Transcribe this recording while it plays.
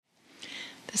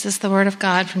This is the word of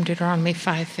God from Deuteronomy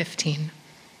 5:15.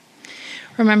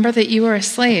 Remember that you were a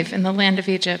slave in the land of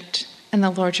Egypt, and the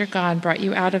Lord your God brought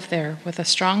you out of there with a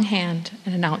strong hand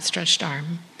and an outstretched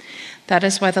arm. That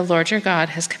is why the Lord your God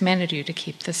has commanded you to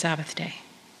keep the Sabbath day.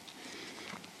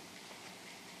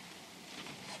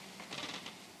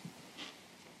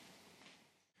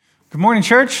 Good morning,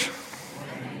 church.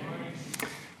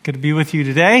 Good to be with you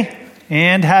today.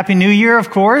 And Happy New Year, of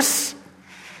course.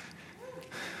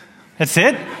 That's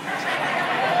it?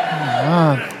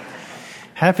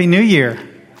 Happy New Year.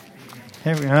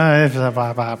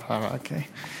 Okay.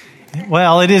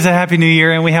 Well, it is a Happy New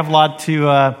Year, and we have a lot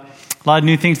of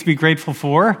new things to be grateful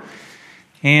for.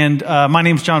 And my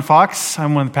name's John Fox.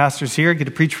 I'm one of the pastors here. I get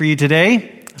to preach for you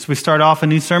today. So we start off a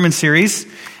new sermon series.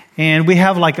 And we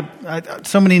have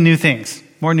so many new things,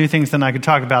 more new things than I could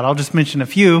talk about. I'll just mention a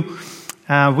few.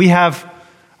 We have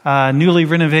a newly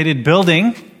renovated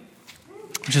building,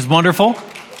 which is wonderful.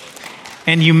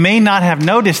 And you may not have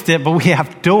noticed it, but we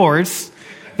have doors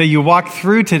that you walk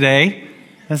through today.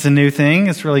 That's a new thing.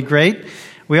 It's really great.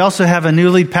 We also have a new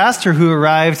lead pastor who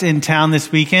arrived in town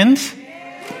this weekend.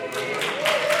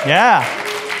 Yeah.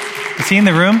 Is he in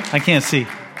the room? I can't see.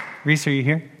 Reese, are you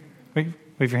here?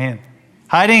 Wave your hand.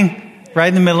 Hiding right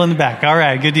in the middle in the back. All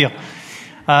right, good deal.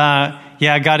 I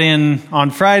got in on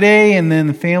Friday, and then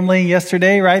the family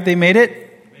yesterday, right? They made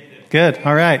it? Good,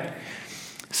 all right.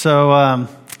 So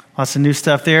lots of new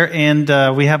stuff there, and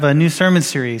we have a new sermon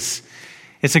series.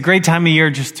 It's a great time of year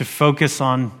just to focus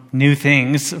on new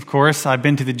things, of course. I've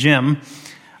been to the gym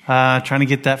trying to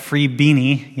get that free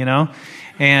beanie,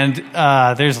 and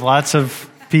there's lots of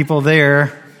people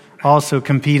there also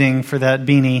competing for that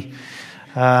beanie.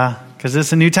 Because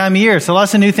it's a new time of year. So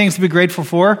lots of new things to be grateful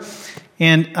for.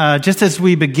 And just as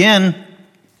we begin,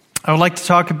 I would like to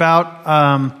talk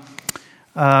about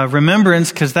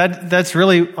remembrance, because that's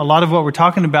really a lot of what we're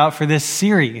talking about for this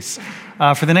series.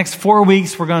 For the next 4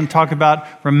 weeks, we're going to talk about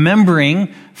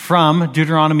remembering from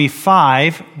Deuteronomy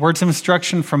 5, words of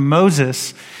instruction from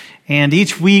Moses. And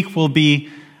each week will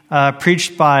be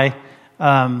preached by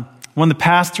one of the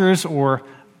pastors or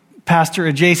pastor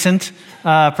adjacent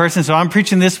person. So I'm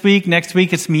preaching this week. Next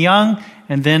week it's me Young,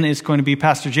 and then it's going to be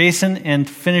Pastor Jason. And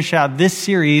to finish out this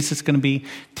series, it's going to be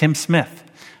Tim Smith,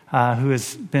 who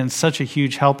has been such a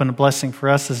huge help and a blessing for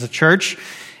us as a church.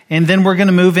 And then we're going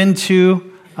to move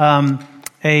into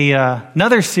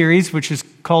another series, which is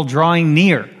called Drawing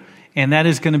Near. And that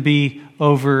is going to be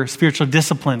over spiritual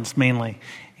disciplines mainly.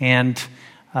 And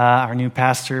our new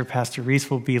pastor, Pastor Reese,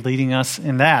 will be leading us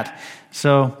in that.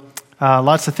 So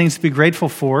lots of things to be grateful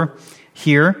for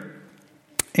here.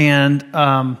 And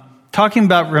talking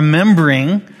about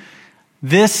remembering,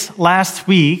 this last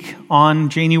week on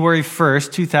January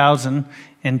 1st,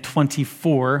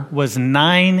 2024, was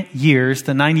 9 years,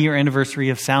 the 9-year anniversary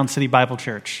of Sound City Bible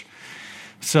Church.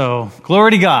 So,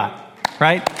 glory to God,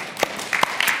 right?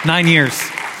 9 years.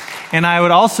 And I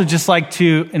would also just like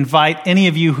to invite any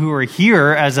of you who are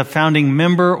here as a founding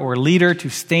member or leader to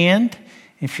stand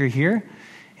if you're here.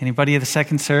 Anybody at the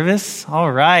second service?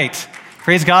 All right.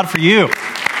 Praise God for you.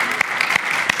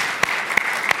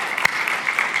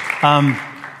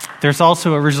 There's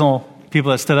also original people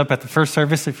that stood up at the first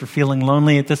service if you're feeling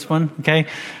lonely at this one, okay?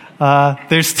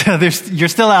 You're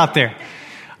still out there.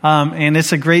 And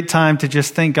it's a great time to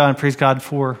just thank God and praise God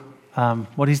for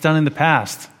what He's done in the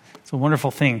past. It's a wonderful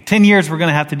thing. 10 years, we're going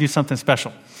to have to do something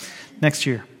special next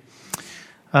year.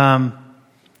 And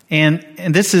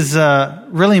this is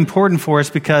really important for us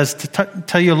because to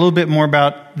tell you a little bit more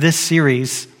about this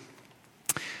series,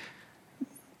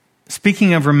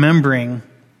 speaking of remembering,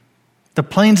 the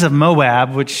plains of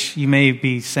Moab, which you may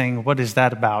be saying, what is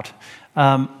that about?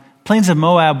 Plains of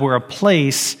Moab were a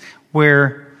place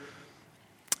where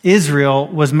Israel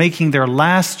was making their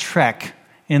last trek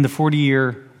in the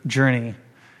 40-year journey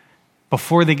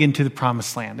before they get into the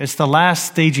promised land. It's the last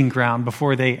staging ground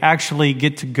before they actually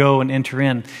get to go and enter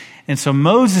in. And so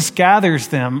Moses gathers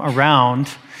them around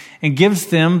and gives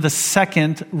them the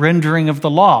second rendering of the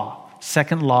law.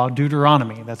 Second law,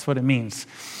 Deuteronomy. That's what it means.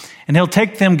 And he'll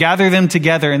take them, gather them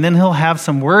together, and then he'll have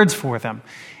some words for them.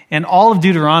 And all of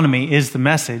Deuteronomy is the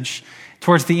message.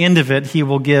 Towards the end of it, he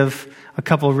will give a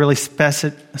couple of really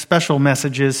special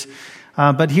messages.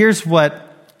 But here's what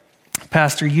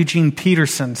Pastor Eugene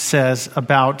Peterson says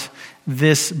about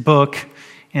this book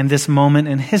and this moment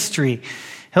in history.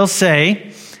 He'll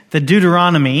say that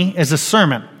Deuteronomy is a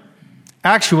sermon,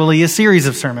 actually a series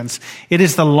of sermons. It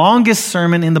is the longest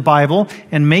sermon in the Bible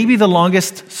and maybe the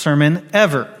longest sermon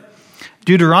ever.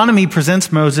 Deuteronomy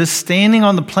presents Moses standing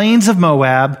on the plains of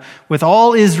Moab with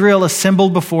all Israel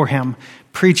assembled before him,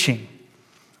 preaching.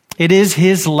 It is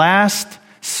his last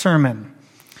sermon.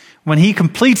 When he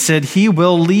completes it, he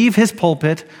will leave his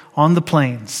pulpit on the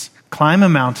plains, climb a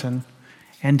mountain,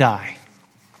 and die.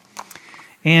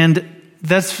 And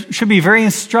that should be very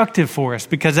instructive for us,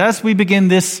 because as we begin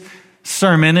this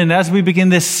sermon and as we begin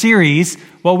this series,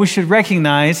 what we should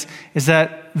recognize is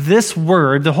that this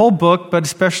word, the whole book, but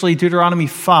especially Deuteronomy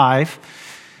 5,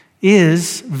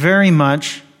 is very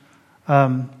much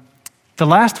the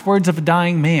last words of a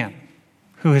dying man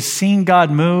who has seen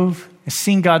God move, has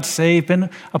seen God save, been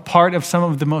a part of some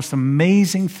of the most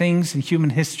amazing things in human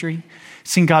history,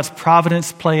 seen God's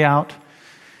providence play out.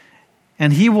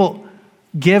 And he will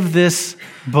give this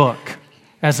book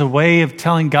as a way of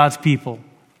telling God's people,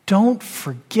 don't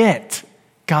forget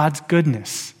God's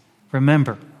goodness.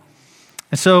 Remember.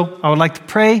 And so I would like to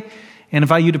pray and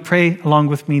invite you to pray along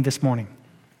with me this morning.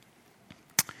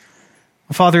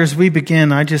 Father, as we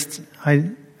begin, I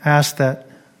ask that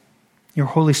your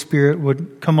Holy Spirit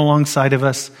would come alongside of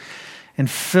us and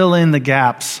fill in the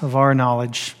gaps of our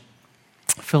knowledge,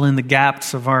 fill in the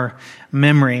gaps of our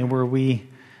memory where we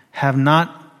have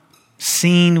not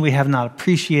seen, we have not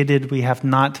appreciated, we have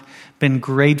not been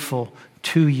grateful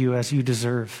to you as you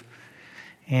deserve.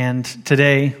 And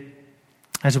today,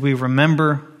 as we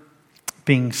remember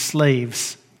being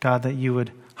slaves, God, that you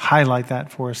would highlight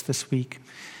that for us this week.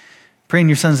 Pray in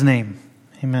your Son's name.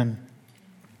 Amen.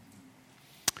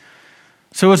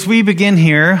 So as we begin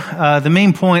here, the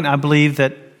main point, I believe,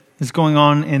 that is going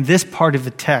on in this part of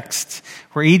the text,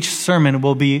 where each sermon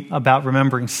will be about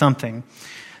remembering something.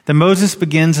 That Moses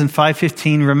begins in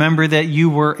 5:15, remember that you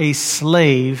were a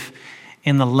slave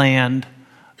in the land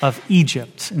of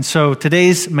Egypt. And so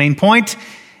today's main point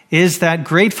is that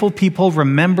grateful people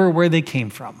remember where they came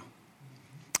from.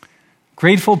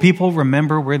 Grateful people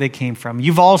remember where they came from.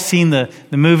 You've all seen the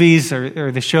movies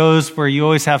or the shows where you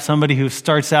always have somebody who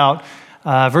starts out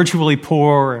virtually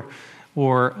poor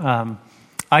or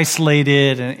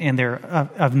isolated, and they're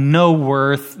of no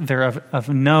worth, they're of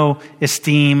no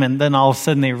esteem, and then all of a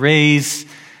sudden they raise,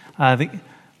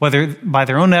 whether by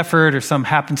their own effort or some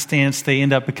happenstance, they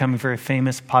end up becoming very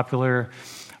famous, popular,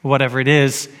 whatever it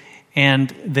is,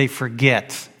 and they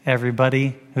forget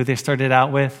everybody who they started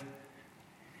out with.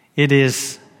 It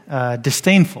is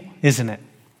disdainful, isn't it?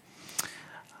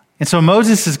 And so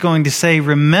Moses is going to say,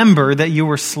 remember that you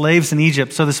were slaves in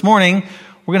Egypt. So this morning,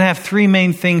 we're going to have three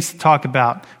main things to talk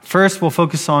about. First, we'll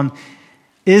focus on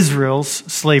Israel's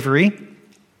slavery.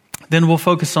 Then we'll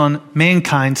focus on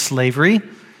mankind's slavery,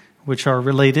 which are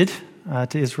related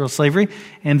to Israel's slavery.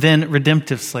 And then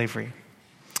redemptive slavery.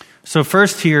 So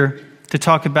first here, to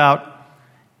talk about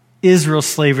Israel's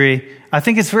slavery, I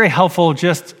think it's very helpful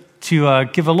just to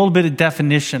give a little bit of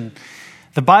definition.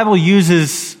 The Bible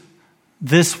uses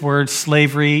this word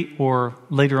slavery, or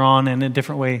later on in a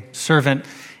different way, servant.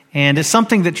 And it's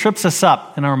something that trips us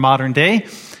up in our modern day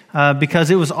because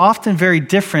it was often very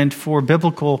different for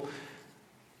biblical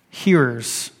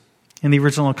hearers in the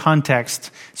original context.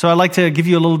 So I'd like to give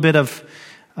you a little bit of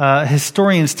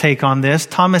historian's take on this.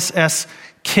 Thomas S.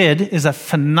 Kidd is a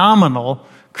phenomenal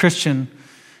Christian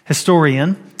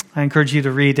historian. I encourage you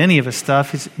to read any of his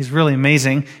stuff. He's really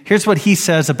amazing. Here's what he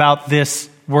says about this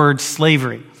word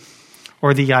slavery,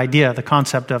 or the idea, the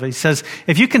concept of it. He says,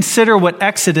 if you consider what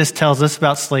Exodus tells us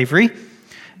about slavery,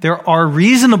 there are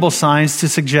reasonable signs to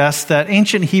suggest that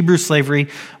ancient Hebrew slavery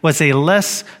was a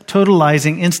less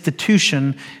totalizing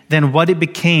institution than what it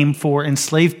became for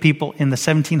enslaved people in the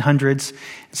 1700s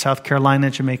in South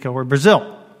Carolina, Jamaica, or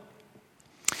Brazil.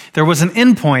 There was an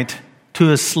endpoint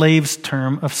to a slave's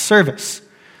term of service.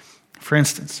 For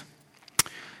instance,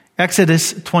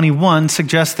 Exodus 21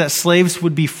 suggests that slaves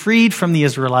would be freed from the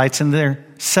Israelites in their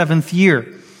 7th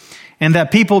year, and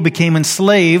that people became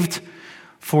enslaved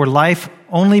for life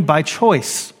only by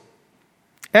choice.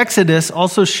 Exodus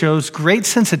also shows great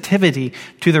sensitivity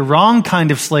to the wrong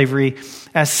kind of slavery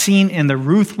as seen in the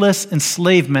ruthless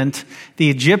enslavement the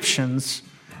Egyptians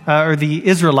or the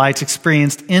Israelites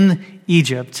experienced in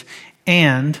Egypt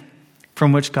and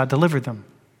from which God delivered them.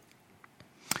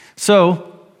 So,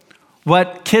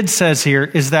 what Kidd says here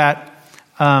is that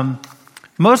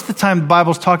most of the time the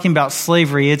Bible's talking about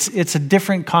slavery, it's a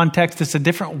different context, it's a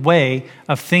different way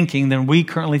of thinking than we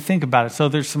currently think about it. So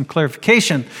there's some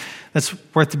clarification that's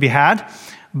worth to be had.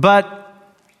 But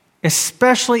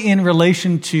especially in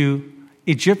relation to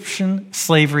Egyptian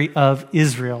slavery of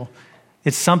Israel,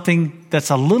 it's something that's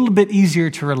a little bit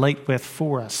easier to relate with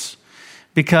for us.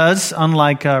 Because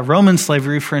unlike Roman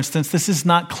slavery, for instance, this is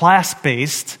not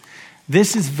class-based.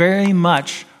 This is very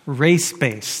much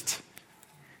race-based.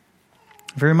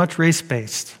 Very much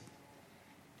race-based.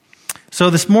 So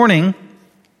this morning,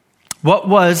 what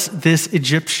was this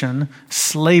Egyptian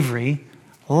slavery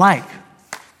like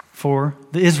for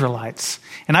the Israelites?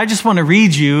 And I just want to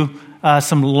read you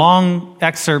some long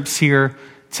excerpts here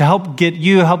to help get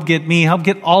you, help get me, help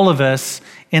get all of us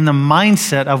in the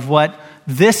mindset of what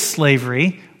this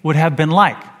slavery would have been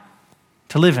like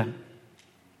to live in.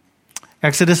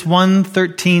 Exodus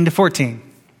 1:13-14.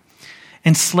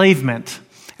 Enslavement.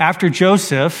 After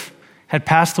Joseph had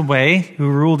passed away, who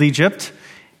ruled Egypt,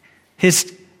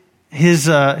 his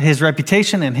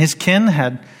reputation and his kin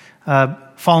had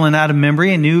fallen out of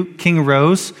memory. A new king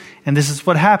arose, and this is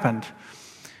what happened.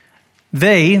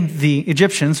 They, the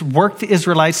Egyptians, worked the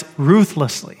Israelites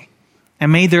ruthlessly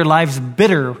and made their lives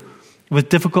bitter with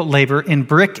difficult labor in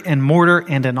brick and mortar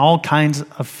and in all kinds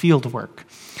of field work.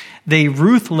 They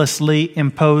ruthlessly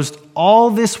imposed all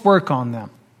this work on them.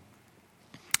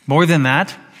 More than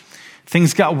that,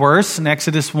 things got worse. In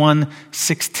Exodus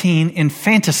 1:16,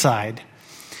 infanticide.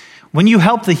 When you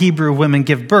help the Hebrew women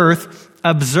give birth,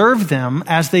 observe them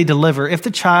as they deliver. If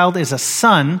the child is a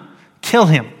son, kill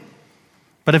him.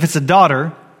 But if it's a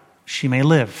daughter, she may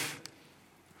live.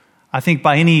 I think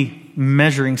by any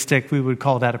measuring stick, we would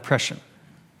call that oppression.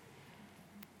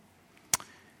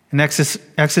 In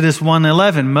Exodus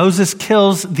 1:11, Moses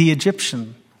kills the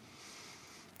Egyptian.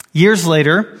 Years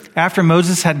later, after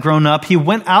Moses had grown up, he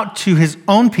went out to his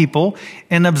own people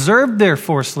and observed their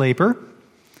forced labor.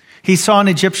 He saw an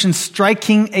Egyptian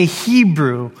striking a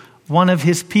Hebrew, one of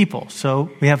his people.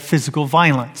 So we have physical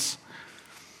violence.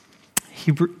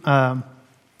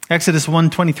 Exodus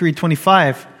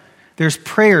 1:23-25, there's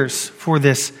prayers for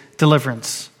this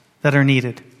deliverance that are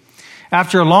needed.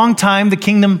 After a long time, the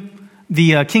king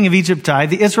of Egypt died.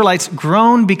 The Israelites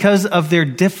groaned because of their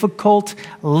difficult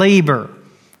labor,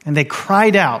 and they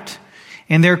cried out.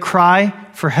 And their cry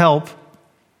for help,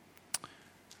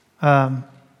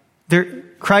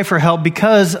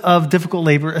 because of difficult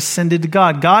labor ascended to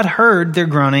God. God heard their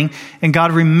groaning, and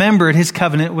God remembered his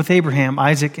covenant with Abraham,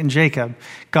 Isaac, and Jacob.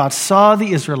 God saw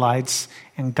the Israelites,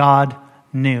 and God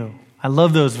knew. I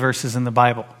love those verses in the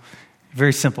Bible.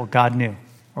 Very simple. God knew,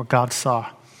 or God saw.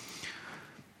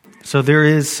 So there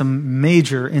is some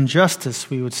major injustice,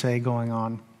 we would say, going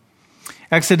on.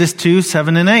 Exodus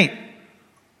 2:7-8.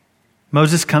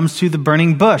 Moses comes to the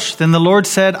burning bush. Then the Lord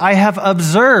said, I have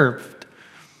observed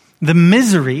the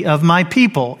misery of my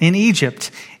people in Egypt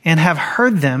and have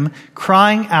heard them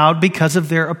crying out because of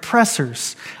their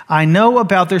oppressors. I know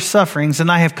about their sufferings,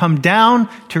 and I have come down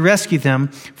to rescue them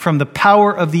from the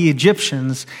power of the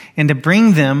Egyptians and to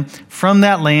bring them from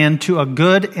that land to a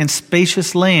good and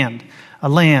spacious land, a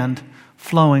land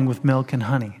flowing with milk and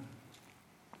honey.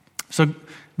 So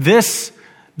this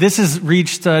has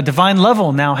reached a divine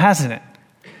level now, hasn't it?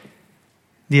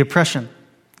 The oppression.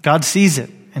 God sees it,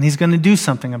 and he's going to do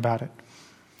something about it.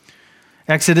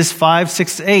 Exodus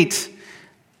 5:6-8.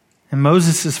 In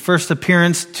Moses' first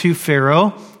appearance to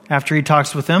Pharaoh, after he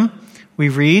talks with him, we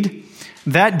read,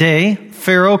 that day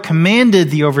Pharaoh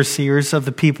commanded the overseers of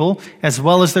the people as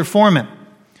well as their foremen,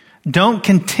 don't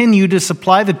continue to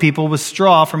supply the people with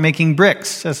straw for making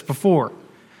bricks as before.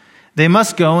 They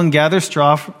must go and gather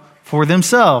straw for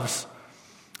themselves,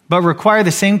 but require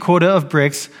the same quota of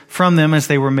bricks from them as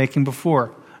they were making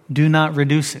before. Do not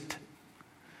reduce it.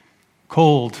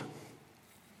 Cold,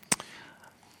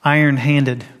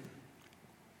 iron-handed.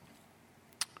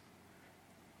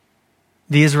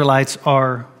 The Israelites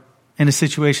are in a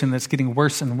situation that's getting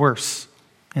worse and worse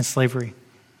in slavery.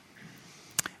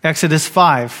 Exodus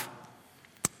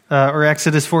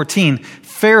 14.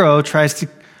 Pharaoh tries to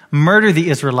murder the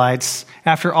Israelites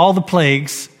after all the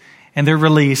plagues, and they're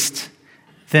released.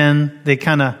 Then they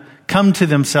kind of come to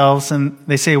themselves and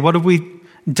they say, what have we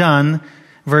done?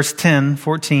 Verse 10,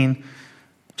 14,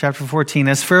 chapter 14.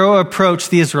 As Pharaoh approached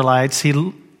the Israelites,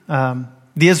 the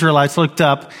Israelites looked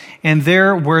up, and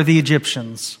there were the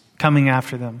Egyptians coming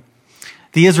after them.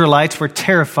 The Israelites were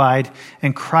terrified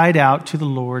and cried out to the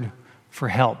Lord for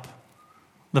help.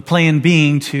 The plan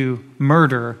being to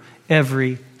murder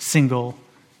every single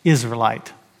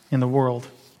Israelite in the world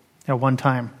at one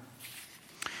time.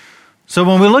 So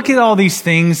when we look at all these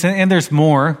things, and there's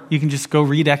more, you can just go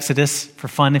read Exodus for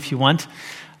fun if you want.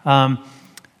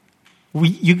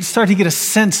 You start to get a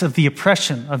sense of the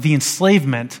oppression, of the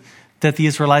enslavement that the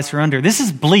Israelites are under. This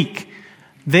is bleak.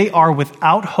 They are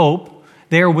without hope.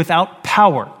 They are without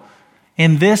power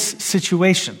in this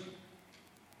situation.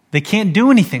 They can't do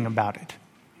anything about it.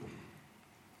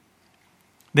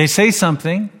 They say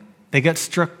something, they get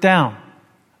struck down.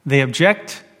 They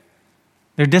object,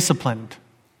 they're disciplined.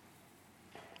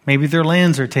 Maybe their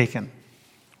lands are taken,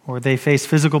 or they face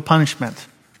physical punishment.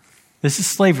 This is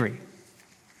slavery.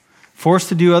 Forced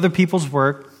to do other people's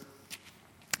work.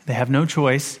 They have no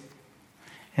choice.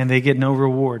 and they get no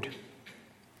reward.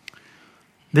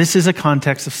 This is a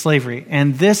context of slavery,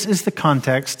 and this is the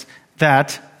context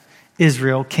that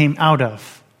Israel came out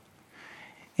of.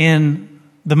 In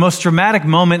the most dramatic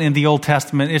moment in the Old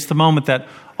Testament, it's the moment that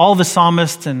all the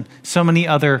psalmists and so many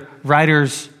other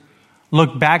writers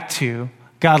look back to.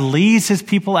 God leads his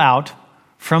people out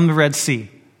from the Red Sea.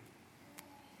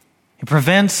 He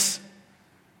prevents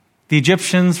the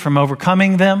Egyptians from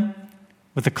overcoming them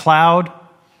with a cloud,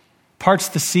 parts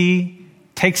the sea,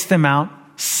 takes them out,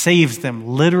 saves them,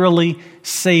 literally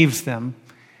saves them,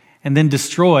 and then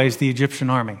destroys the Egyptian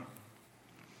army.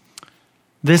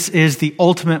 This is the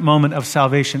ultimate moment of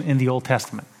salvation in the Old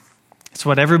Testament. It's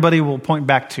what everybody will point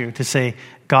back to say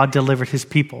God delivered his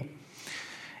people.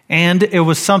 And it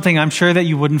was something I'm sure that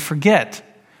you wouldn't forget,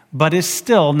 but it's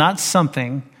still not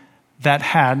something that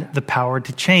had the power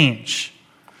to change.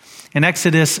 In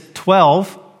Exodus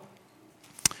 12,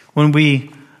 when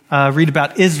we read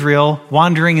about Israel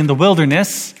wandering in the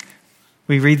wilderness,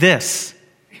 we read this.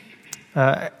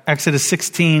 Exodus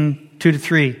 16,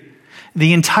 2-3.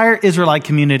 The entire Israelite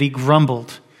community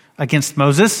grumbled against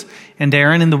Moses and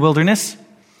Aaron in the wilderness.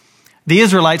 The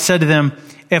Israelites said to them,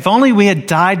 "If only we had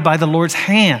died by the Lord's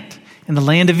hand in the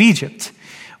land of Egypt,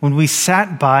 when we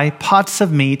sat by pots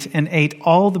of meat and ate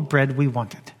all the bread we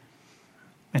wanted.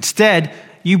 Instead,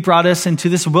 you brought us into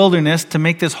this wilderness to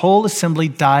make this whole assembly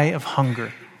die of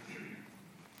hunger."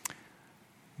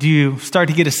 Do you start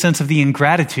to get a sense of the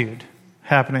ingratitude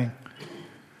happening?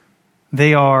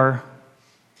 They are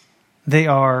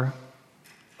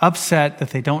upset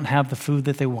that they don't have the food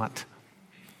that they want.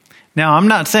 Now, I'm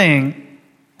not saying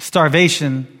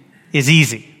starvation is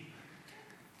easy.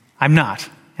 I'm not.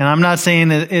 And I'm not saying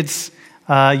that it's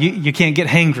you can't get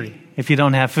hangry if you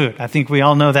don't have food. I think we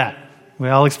all know that. We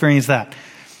all experience that.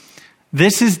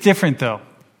 This is different, though.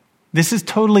 This is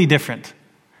totally different.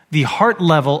 The heart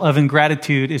level of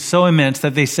ingratitude is so immense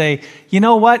that they say, you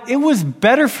know what? It was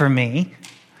better for me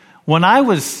when I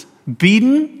was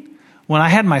beaten, when I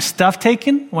had my stuff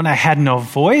taken, when I had no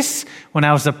voice, when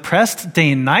I was oppressed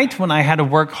day and night, when I had to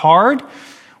work hard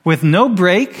with no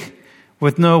break,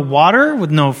 with no water,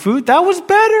 with no food. That was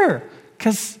better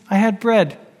because I had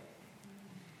bread.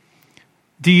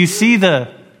 Do you see the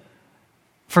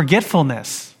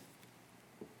forgetfulness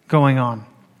going on?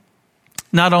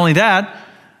 Not only that,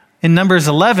 in Numbers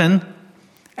 11,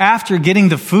 after getting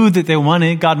the food that they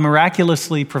wanted, God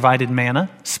miraculously provided manna,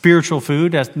 spiritual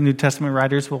food, as the New Testament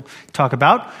writers will talk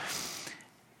about.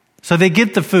 So they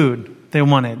get the food they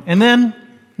wanted. And then,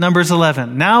 Numbers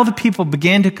 11, now the people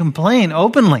began to complain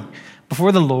openly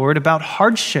before the Lord about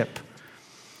hardship.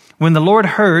 When the Lord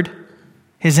heard,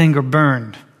 his anger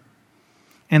burned,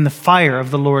 and the fire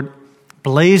of the Lord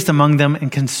blazed among them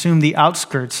and consumed the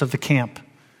outskirts of the camp.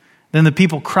 Then the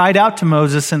people cried out to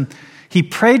Moses, and he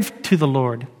prayed to the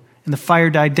Lord, and the fire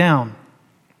died down.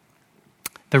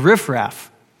 The riffraff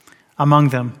among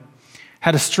them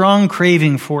had a strong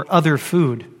craving for other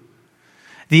food.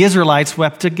 The Israelites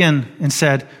wept again and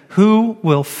said, "Who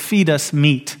will feed us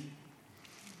meat?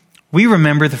 We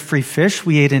remember the free fish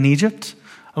we ate in Egypt,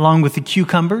 along with the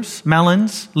cucumbers,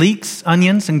 melons, leeks,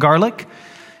 onions, and garlic.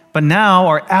 But now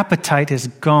our appetite is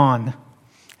gone,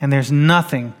 and there's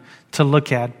nothing to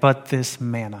look at but this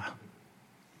manna."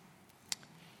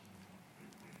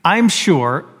 I'm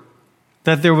sure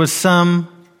that there was some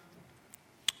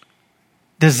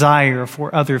desire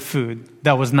for other food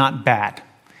that was not bad.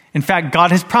 In fact,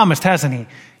 God has promised, hasn't he?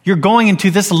 You're going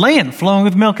into this land flowing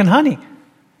with milk and honey.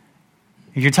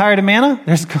 If you're tired of manna,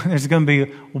 there's going to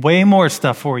be way more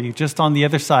stuff for you just on the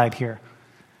other side here.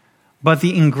 But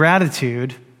the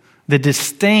ingratitude, the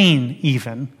disdain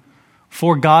even,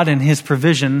 for God and his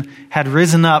provision had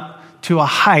risen up to a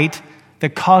height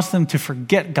that caused them to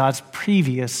forget God's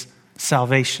previous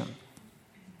salvation.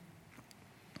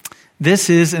 This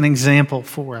is an example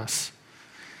for us.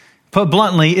 Put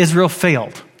bluntly, Israel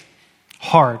failed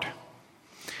hard.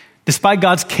 Despite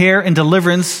God's care and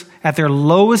deliverance at their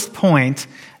lowest point,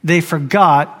 they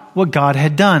forgot what God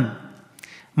had done.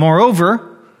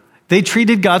 Moreover, they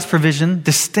treated God's provision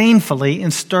disdainfully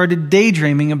and started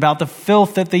daydreaming about the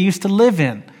filth that they used to live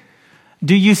in.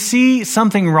 Do you see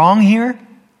something wrong here?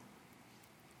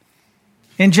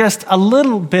 In just a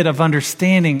little bit of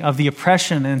understanding of the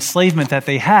oppression and enslavement that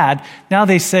they had, now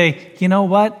they say, you know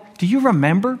what? Do you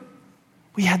remember?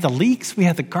 We had the leeks, we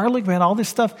had the garlic, we had all this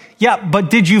stuff. Yeah, but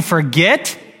did you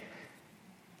forget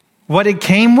what it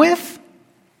came with?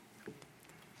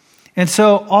 And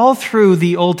so all through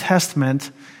the Old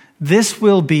Testament, this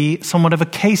will be somewhat of a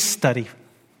case study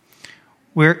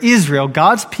where Israel,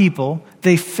 God's people,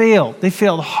 they failed. They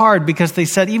failed hard because they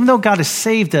said, even though God has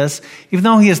saved us, even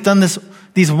though he has done this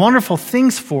these wonderful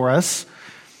things for us,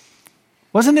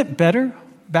 wasn't it better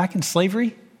back in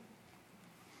slavery?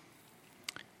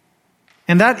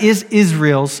 And that is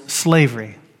Israel's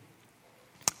slavery.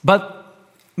 But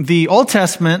the Old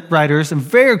Testament writers, and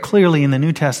very clearly in the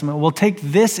New Testament, will take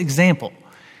this example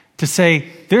to say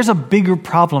there's a bigger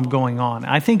problem going on.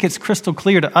 I think it's crystal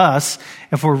clear to us,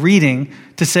 if we're reading,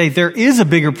 to say there is a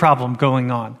bigger problem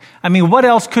going on. I mean, what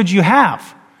else could you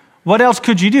have? What else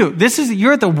could you do?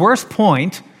 You're at the worst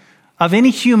point of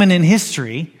any human in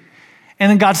history,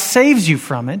 and then God saves you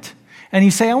from it, and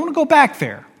you say, I want to go back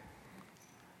there.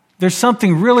 There's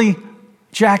something really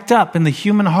jacked up in the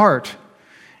human heart,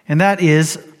 and that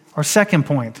is our second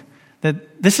point.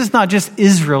 That this is not just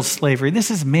Israel's slavery.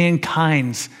 This is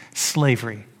mankind's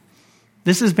slavery.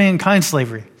 This is mankind's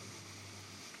slavery.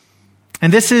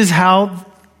 And this is how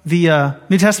the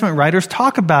New Testament writers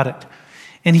talk about it.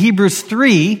 In Hebrews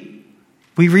 3,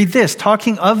 we read this,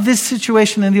 talking of this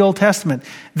situation in the Old Testament.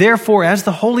 Therefore, as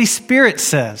the Holy Spirit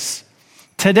says,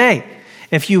 today,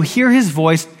 if you hear his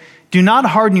voice, do not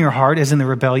harden your heart as in the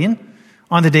rebellion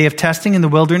on the day of testing in the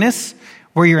wilderness,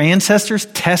 where your ancestors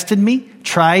tested me,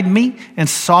 tried me, and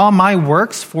saw my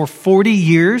works for 40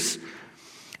 years.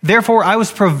 Therefore, I was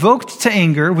provoked to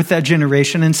anger with that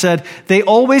generation and said, they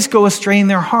always go astray in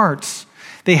their hearts.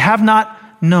 They have not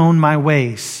known my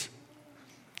ways.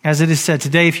 As it is said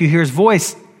today, if you hear his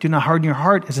voice, do not harden your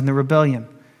heart as in the rebellion.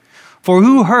 For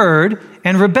who heard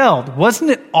and rebelled?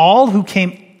 Wasn't it all who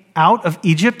came out of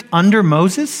Egypt under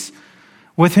Moses,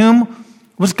 with whom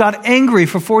was God angry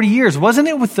for 40 years? Wasn't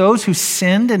it with those who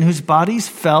sinned and whose bodies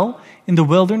fell in the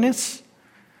wilderness?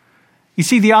 You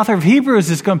see, the author of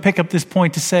Hebrews is going to pick up this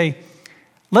point to say,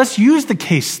 let's use the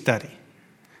case study.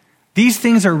 These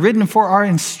things are written for our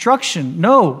instruction.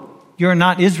 No, you're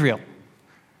not Israel.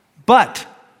 But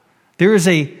there is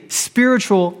a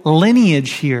spiritual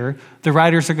lineage here the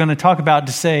writers are going to talk about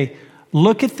to say,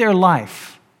 look at their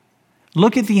life.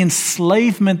 Look at the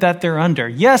enslavement that they're under.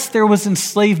 Yes, there was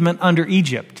enslavement under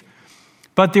Egypt,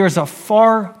 but there's a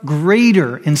far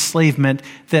greater enslavement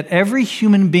that every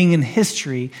human being in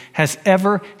history has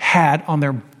ever had on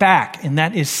their back, and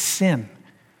that is sin.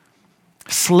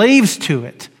 Slaves to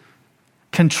it,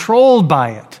 controlled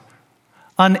by it,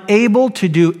 unable to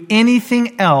do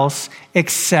anything else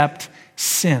except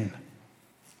sin.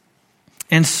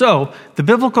 And so, the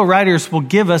biblical writers will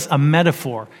give us a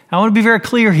metaphor. I want to be very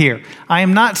clear here. I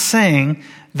am not saying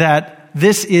that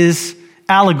this is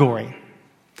allegory.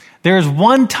 There is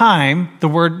one time the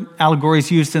word allegory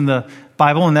is used in the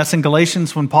Bible, and that's in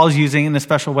Galatians when Paul's using it in a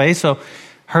special way. So,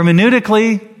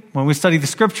 hermeneutically, when we study the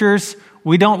scriptures,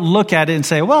 we don't look at it and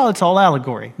say, well, it's all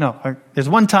allegory. No, there's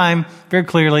one time, very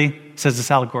clearly, it says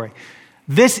it's allegory.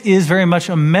 This is very much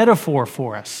a metaphor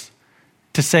for us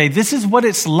to say, this is what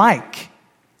it's like.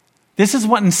 This is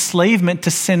what enslavement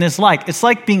to sin is like. It's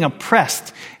like being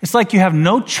oppressed. It's like you have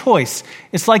no choice.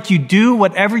 It's like you do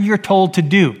whatever you're told to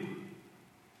do.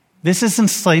 This is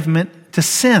enslavement to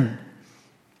sin.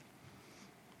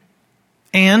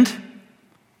 And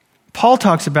Paul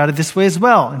talks about it this way as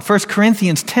well. In 1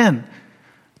 Corinthians 10,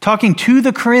 talking to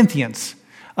the Corinthians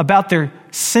about their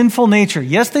sinful nature.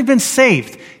 Yes, they've been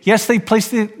saved. Yes, they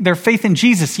placed their faith in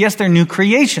Jesus. Yes, they're new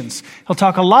creations. He'll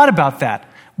talk a lot about that.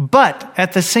 But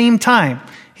at the same time,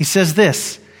 he says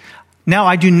this, now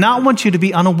I do not want you to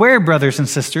be unaware, brothers and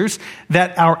sisters,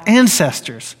 that our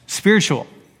ancestors, spiritual,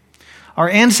 our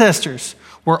ancestors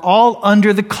were all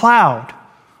under the cloud,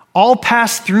 all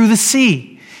passed through the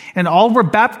sea, and all were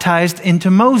baptized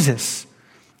into Moses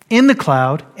in the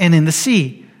cloud and in the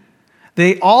sea.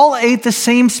 They all ate the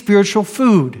same spiritual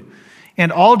food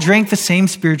and all drank the same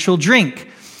spiritual drink,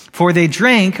 for they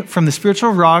drank from the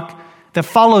spiritual rock that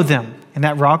followed them, and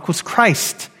that rock was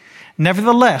Christ.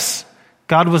 Nevertheless,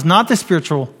 God was not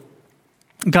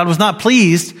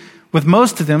pleased with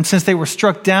most of them, since they were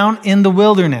struck down in the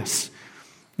wilderness.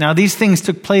 Now these things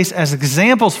took place as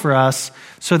examples for us,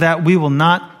 so that we will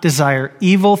not desire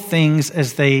evil things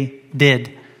as they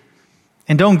did.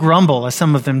 And don't grumble as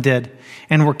some of them did,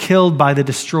 and were killed by the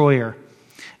destroyer.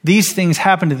 These things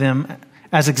happened to them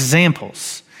as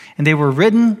examples, and they were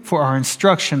written for our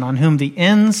instruction, on whom the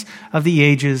ends of the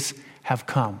ages have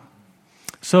come.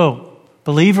 So,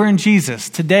 believer in Jesus,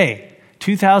 today,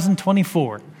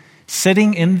 2024,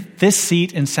 sitting in this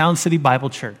seat in Sound City Bible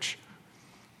Church,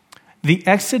 the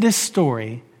Exodus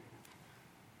story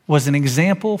was an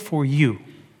example for you.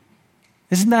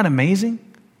 Isn't that amazing?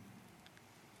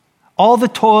 All the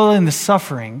toil and the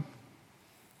suffering,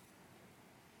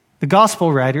 the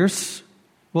gospel writers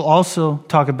will also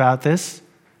talk about this.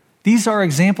 These are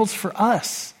examples for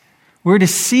us. We're to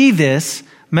see this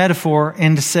metaphor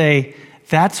and to say,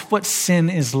 That's what sin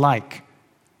is like.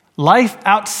 Life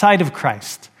outside of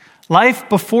Christ. Life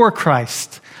before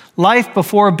Christ. Life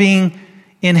before being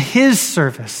in his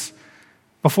service.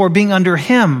 Before being under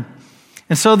him.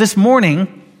 And so this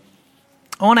morning,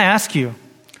 I want to ask you,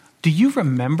 do you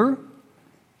remember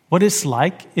what it's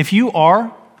like if you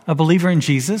are a believer in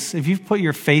Jesus, if you've put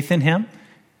your faith in him?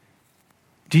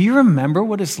 Do you remember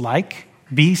what it's like,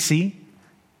 BC,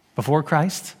 before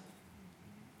Christ?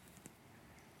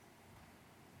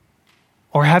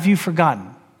 Or have you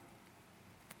forgotten?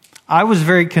 I was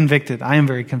very convicted. I am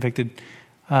very convicted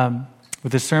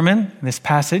with this sermon and this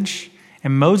passage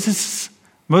and Moses'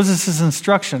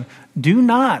 instruction. Do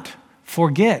not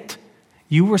forget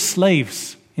you were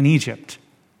slaves in Egypt.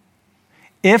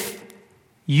 If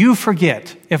you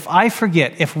forget, if I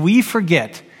forget, if we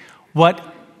forget what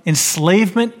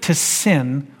enslavement to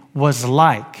sin was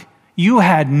like, you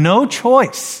had no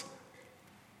choice.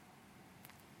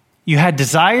 You had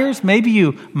desires. Maybe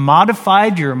you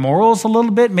modified your morals a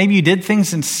little bit. Maybe you did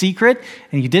things in secret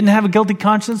and you didn't have a guilty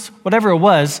conscience. Whatever it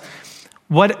was,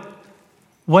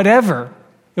 whatever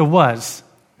it was,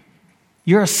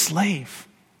 you're a slave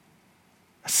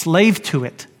to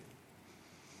it.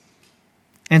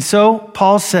 And so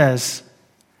Paul says,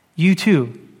 you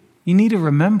too, you need to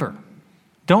remember.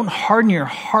 Don't harden your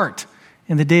heart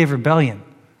in the day of rebellion.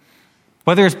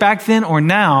 Whether it's back then or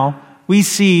now, we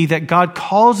see that God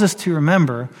calls us to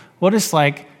remember what it's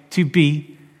like to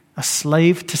be a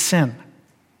slave to sin.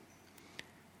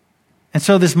 And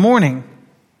so this morning,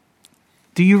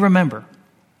 do you remember?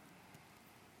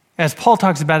 As Paul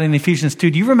talks about in Ephesians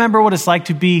 2, do you remember what it's like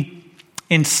to be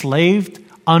enslaved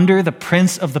under the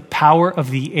prince of the power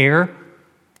of the air,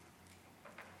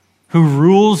 who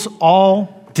rules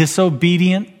all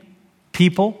disobedient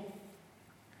people?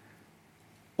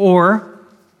 Or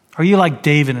are you like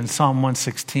David in Psalm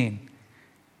 116?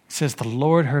 It says, the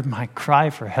Lord heard my cry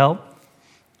for help,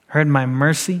 heard my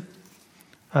mercy,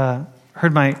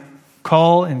 heard my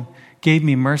call and gave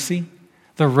me mercy.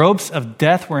 The ropes of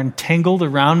death were entangled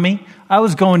around me. I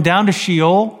was going down to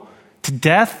Sheol, to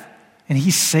death, and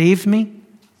he saved me.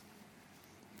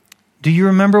 Do you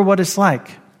remember what it's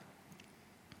like?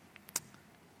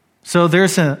 So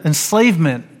there's an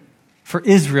enslavement for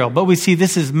Israel, but we see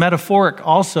this is metaphoric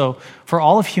also for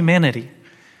all of humanity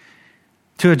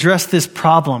to address this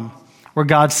problem where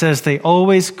God says they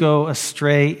always go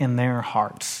astray in their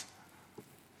hearts.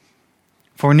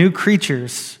 For new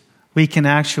creatures, we can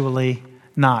actually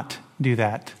not do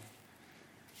that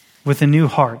with a new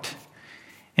heart.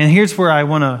 And here's where I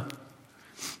want to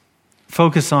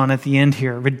focus on at the end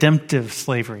here, redemptive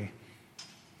slavery.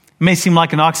 It may seem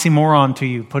like an oxymoron to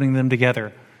you, putting them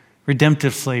together,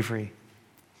 redemptive slavery.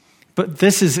 But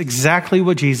this is exactly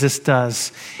what Jesus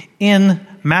does. In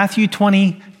Matthew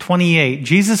 20:28,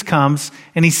 Jesus comes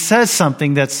and he says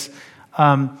something that's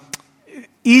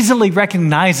easily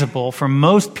recognizable for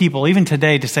most people, even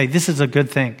today, to say this is a good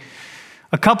thing.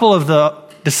 A couple of the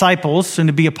disciples, soon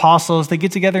to be apostles, they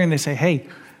get together and they say, hey,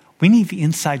 we need the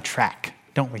inside track,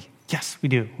 don't we? Yes, we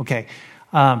do. Okay.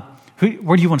 Where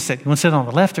do you want to sit? You want to sit on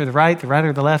the left or the right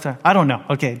or the left? I don't know.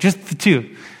 Okay, just the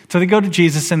two. So they go to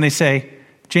Jesus and they say,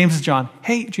 James and John,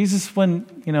 hey, Jesus, when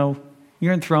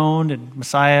you're enthroned and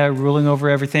Messiah ruling over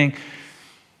everything,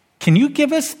 can you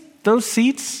give us those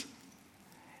seats?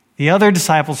 The other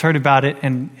disciples heard about it,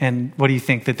 and what do you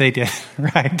think that they did,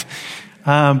 right?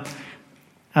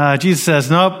 Jesus says,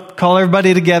 nope, call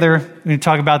everybody together. We need to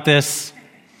talk about this.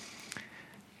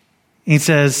 He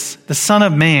says, the Son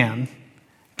of Man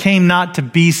came not to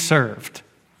be served,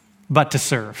 but to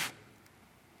serve,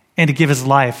 and to give his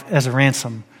life as a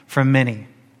ransom for many.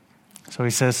 So he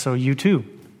says, so you too.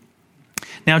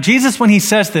 Now, Jesus, when he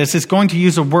says this, is going to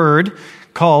use a word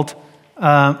called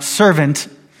servant.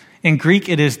 In Greek,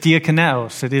 it is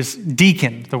diakonos. It is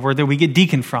deacon, the word that we get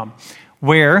deacon from,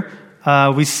 where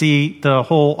we see the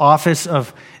whole office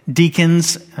of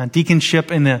deacons,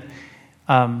 deaconship in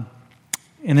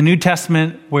the New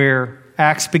Testament, where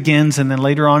Acts begins, and then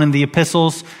later on in the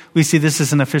epistles, we see this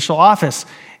as an official office.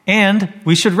 And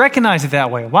we should recognize it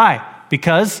that way. Why?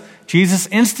 Because Jesus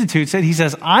institutes it. He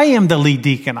says, I am the lead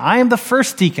deacon. I am the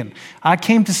first deacon. I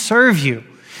came to serve you.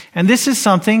 And this is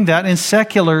something that in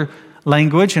secular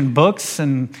language and books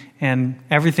and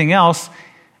everything else,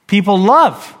 people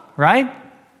love, right?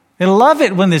 They love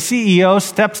it when the CEO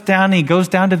steps down and he goes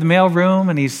down to the mail room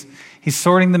and he's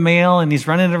sorting the mail and he's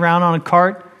running around on a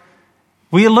cart.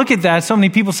 We look at that, so many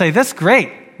people say, that's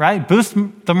great, right? Boost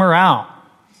the morale.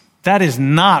 That is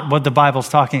not what the Bible's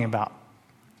talking about.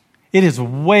 It is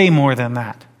way more than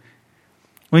that.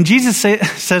 When Jesus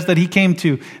says that he came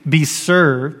to be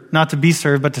served, not to be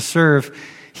served, but to serve,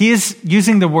 he is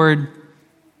using the word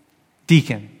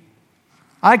deacon.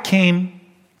 I came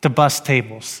to bust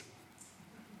tables.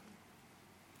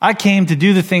 I came to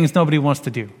do the things nobody wants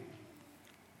to do.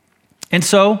 And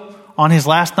so, on his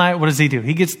last night, what does he do?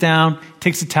 He gets down,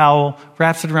 takes a towel,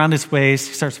 wraps it around his waist,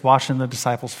 he starts washing the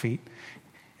disciples' feet.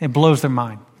 It blows their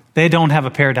mind. They don't have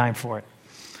a paradigm for it.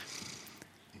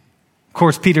 Of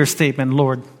course, Peter's statement,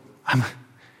 Lord, I'm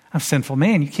a sinful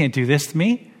man. You can't do this to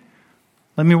me.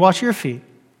 Let me wash your feet.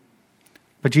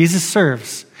 But Jesus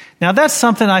serves. Now, that's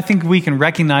something I think we can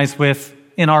recognize with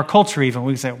in our culture even.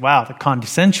 We can say, wow, the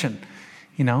condescension,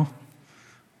 you know.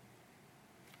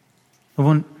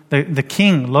 The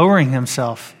king lowering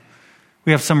himself.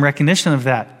 We have some recognition of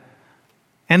that.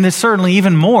 And there's certainly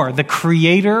even more. The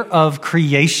creator of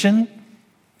creation,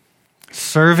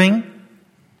 serving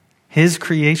his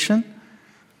creation.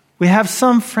 We have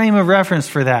some frame of reference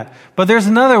for that. But there's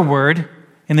another word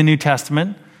in the New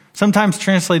Testament, sometimes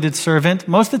translated servant,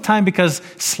 most of the time because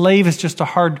slave is just a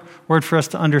hard word for us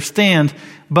to understand,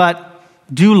 but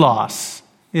doulos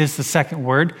is the second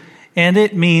word, and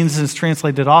it means, is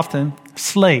translated often,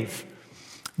 slave.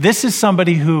 This is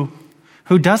somebody who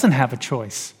doesn't have a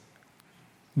choice.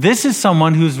 This is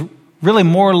someone who's really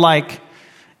more like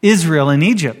Israel in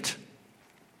Egypt.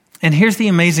 And here's the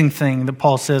amazing thing that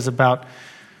Paul says about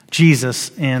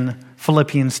Jesus in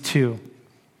Philippians 2.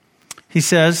 He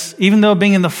says, even though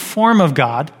being in the form of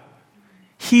God,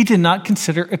 he did not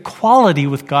consider equality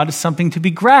with God as something to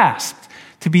be grasped,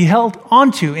 to be held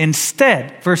onto.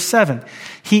 Instead, verse 7,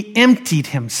 he emptied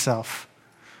himself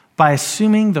by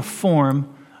assuming the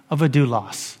form of a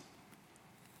doulos,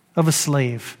 of a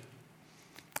slave,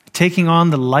 taking on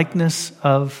the likeness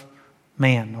of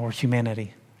man or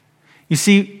humanity. You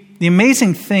see, the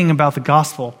amazing thing about the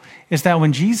gospel is that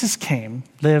when Jesus came,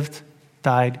 lived,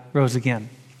 died, rose again,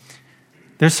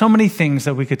 there's so many things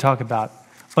that we could talk about.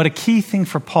 But a key thing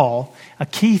for Paul, a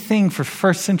key thing for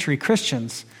first century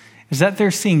Christians, is that they're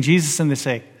seeing Jesus and they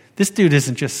say, this dude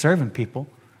isn't just serving people.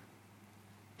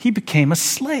 He became a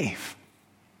slave.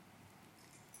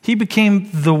 He became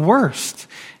the worst.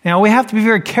 Now, we have to be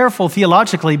very careful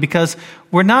theologically because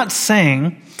we're not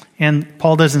saying, and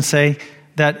Paul doesn't say,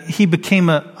 that he became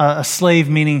a slave,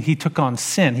 meaning he took on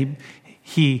sin.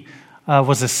 He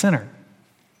was a sinner.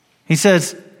 He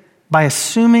says, by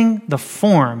assuming the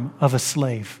form of a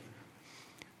slave.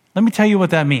 Let me tell you what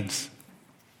that means.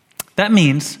 That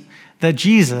means that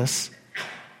Jesus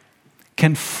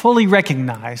can fully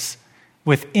recognize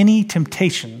with any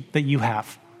temptation that you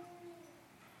have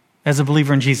as a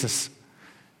believer in Jesus.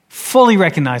 Fully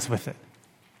recognize with it.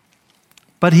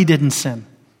 But he didn't sin.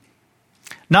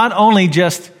 Not only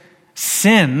just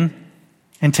sin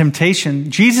and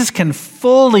temptation, Jesus can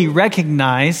fully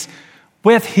recognize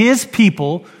with his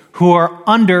people who are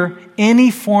under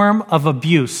any form of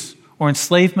abuse or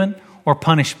enslavement or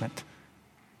punishment.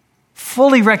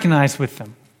 Fully recognize with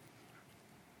them.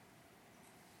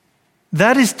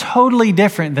 That is totally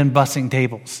different than bussing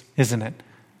tables, isn't it?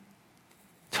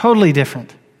 Totally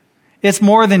different. It's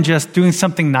more than just doing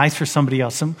something nice for somebody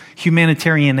else, some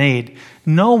humanitarian aid.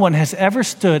 No one has ever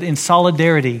stood in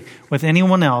solidarity with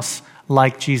anyone else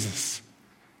like Jesus.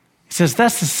 He says,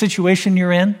 that's the situation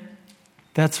you're in.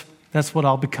 That's what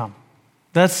I'll become.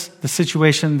 That's the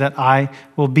situation that I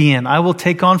will be in. I will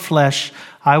take on flesh.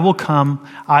 I will come.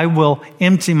 I will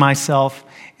empty myself.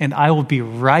 And I will be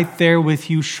right there with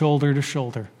you shoulder to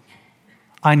shoulder.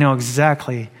 I know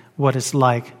exactly what it's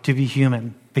like to be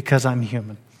human because I'm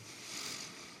human.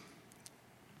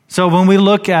 So when we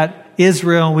look at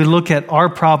Israel, we look at our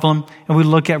problem, and we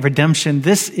look at redemption,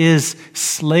 this is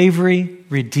slavery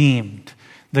redeemed.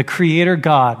 The Creator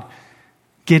God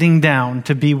getting down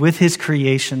to be with his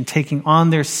creation, taking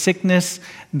on their sickness,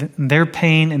 their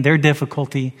pain, and their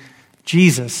difficulty.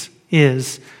 Jesus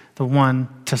is the one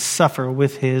to suffer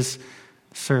with his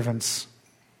servants.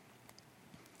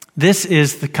 This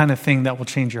is the kind of thing that will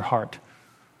change your heart.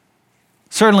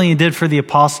 Certainly it did for the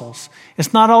apostles.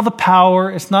 It's not all the power.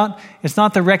 It's not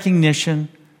the recognition.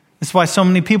 That's why so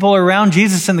many people are around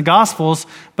Jesus in the Gospels.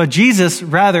 But Jesus,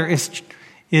 rather, is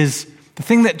the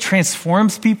thing that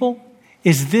transforms people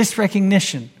is this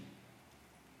recognition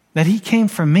that he came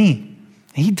for me.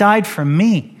 He died for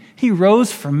me. He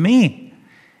rose for me.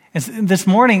 And this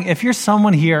morning, if you're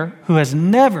someone here who has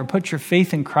never put your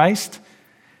faith in Christ,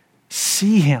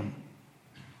 see him.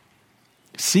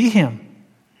 See him.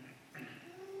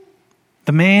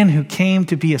 The man who came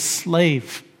to be a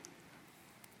slave,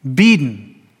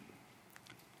 beaten.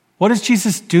 What is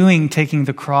Jesus doing taking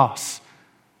the cross?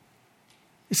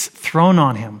 It's thrown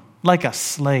on him like a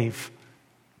slave,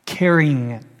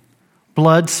 carrying it.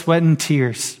 Blood, sweat, and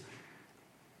tears.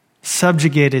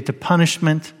 subjugated to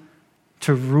punishment,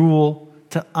 to rule,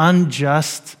 to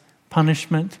unjust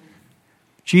punishment.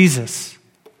 Jesus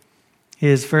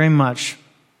is very much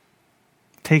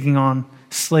taking on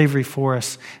slavery for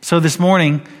us. So this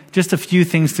morning, just a few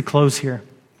things to close here.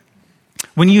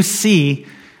 When you see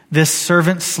this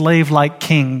servant slave-like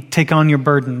king take on your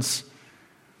burdens,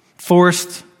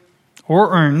 forced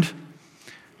or earned,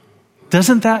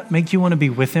 doesn't that make you want to be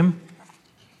with him?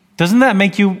 Doesn't that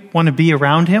make you want to be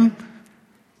around him?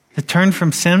 To turn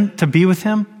from sin to be with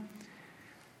him?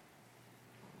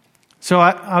 So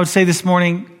I would say this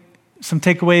morning, some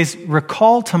takeaways.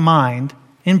 Recall to mind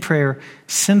in prayer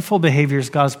sinful behaviors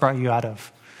God has brought you out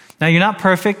of. Now, you're not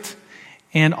perfect,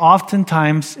 and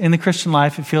oftentimes in the Christian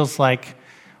life, it feels like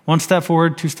one step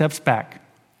forward, two steps back.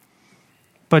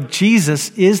 But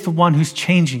Jesus is the one who's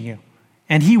changing you,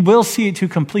 and he will see it to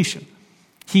completion.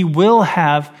 He will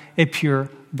have a pure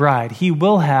bride. He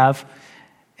will have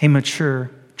a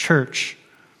mature church.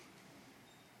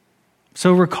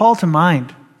 So recall to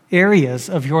mind areas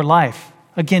of your life.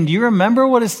 Again, do you remember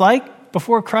what it's like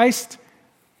before Christ?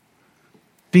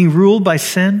 Being ruled by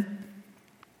sin?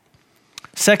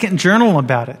 Second, journal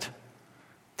about it.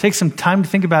 Take some time to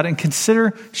think about it and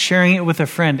consider sharing it with a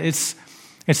friend. It's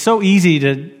so easy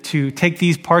to take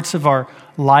these parts of our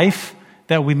life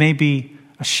that we may be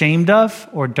ashamed of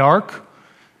or dark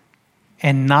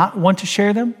and not want to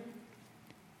share them.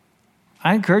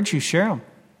 I encourage you, share them.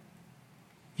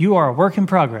 You are a work in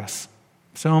progress.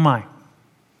 So am I.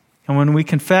 And when we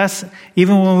confess,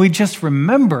 even when we just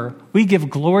remember, we give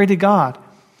glory to God,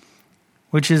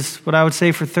 which is what I would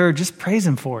say for third, just praise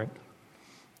him for it.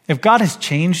 If God has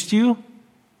changed you,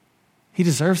 he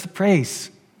deserves the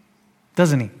praise,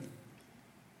 doesn't he?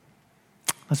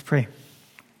 Let's pray.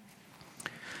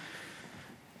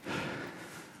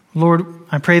 Lord,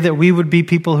 I pray that we would be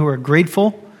people who are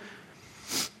grateful,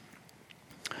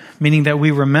 meaning that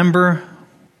we remember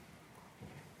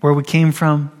where we came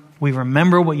from. We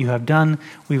remember what you have done.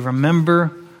 We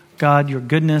remember, God, your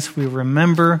goodness. We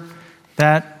remember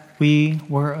that we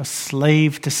were a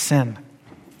slave to sin.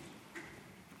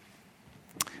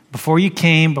 Before you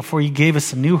came, before you gave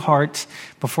us a new heart,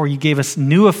 before you gave us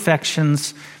new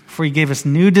affections, before you gave us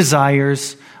new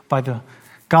desires by the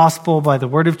gospel, by the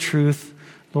word of truth,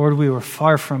 Lord, we were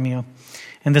far from you.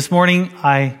 And this morning,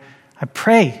 I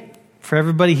pray for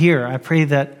everybody here. I pray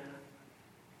that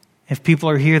if people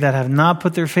are here that have not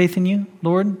put their faith in you,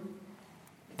 Lord,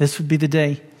 this would be the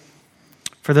day.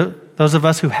 For those of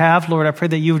us who have, Lord, I pray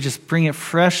that you would just bring it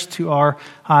fresh to our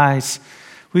eyes.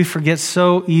 We forget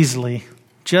so easily,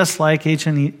 just like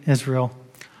ancient Israel,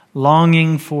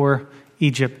 longing for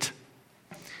Egypt.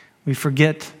 We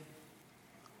forget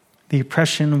the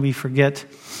oppression, we forget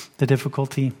the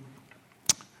difficulty,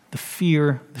 the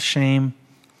fear, the shame.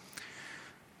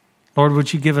 Lord,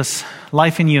 would you give us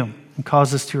life in you and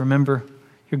cause us to remember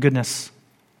your goodness?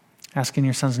 Ask in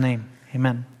your Son's name.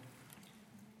 Amen.